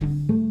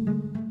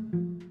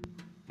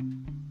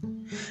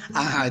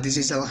Hi, this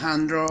is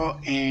Alejandro,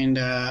 and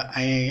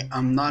I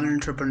am not an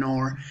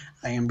entrepreneur.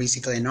 I am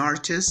basically an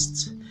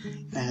artist,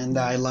 and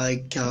I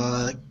like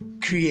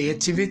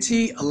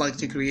creativity. I like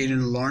to create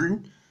and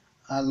learn.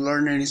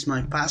 Learning is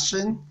my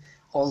passion.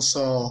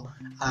 Also,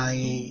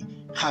 I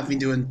have been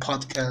doing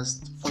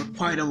podcasts for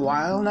quite a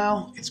while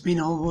now. It's been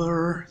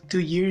over 2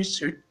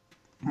 years, or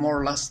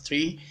more or less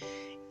three.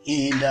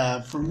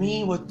 And for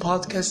me, what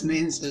podcast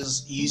means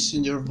is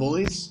using your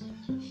voice.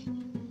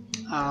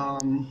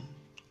 Um,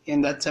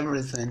 and that's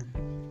everything.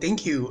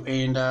 Thank you.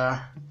 And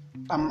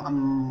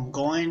I'm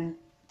going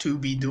to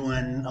be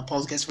doing a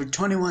podcast for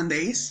 21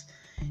 days,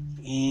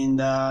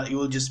 and it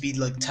will just be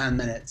like 10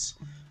 minutes.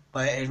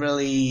 But I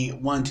really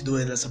want to do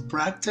it as a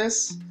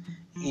practice,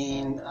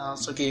 and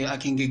so okay, I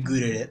can get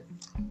good at it.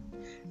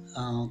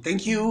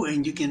 Thank you,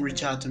 and you can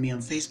reach out to me on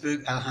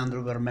Facebook,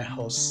 Alejandro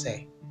Bermejo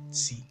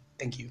C.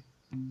 Thank you.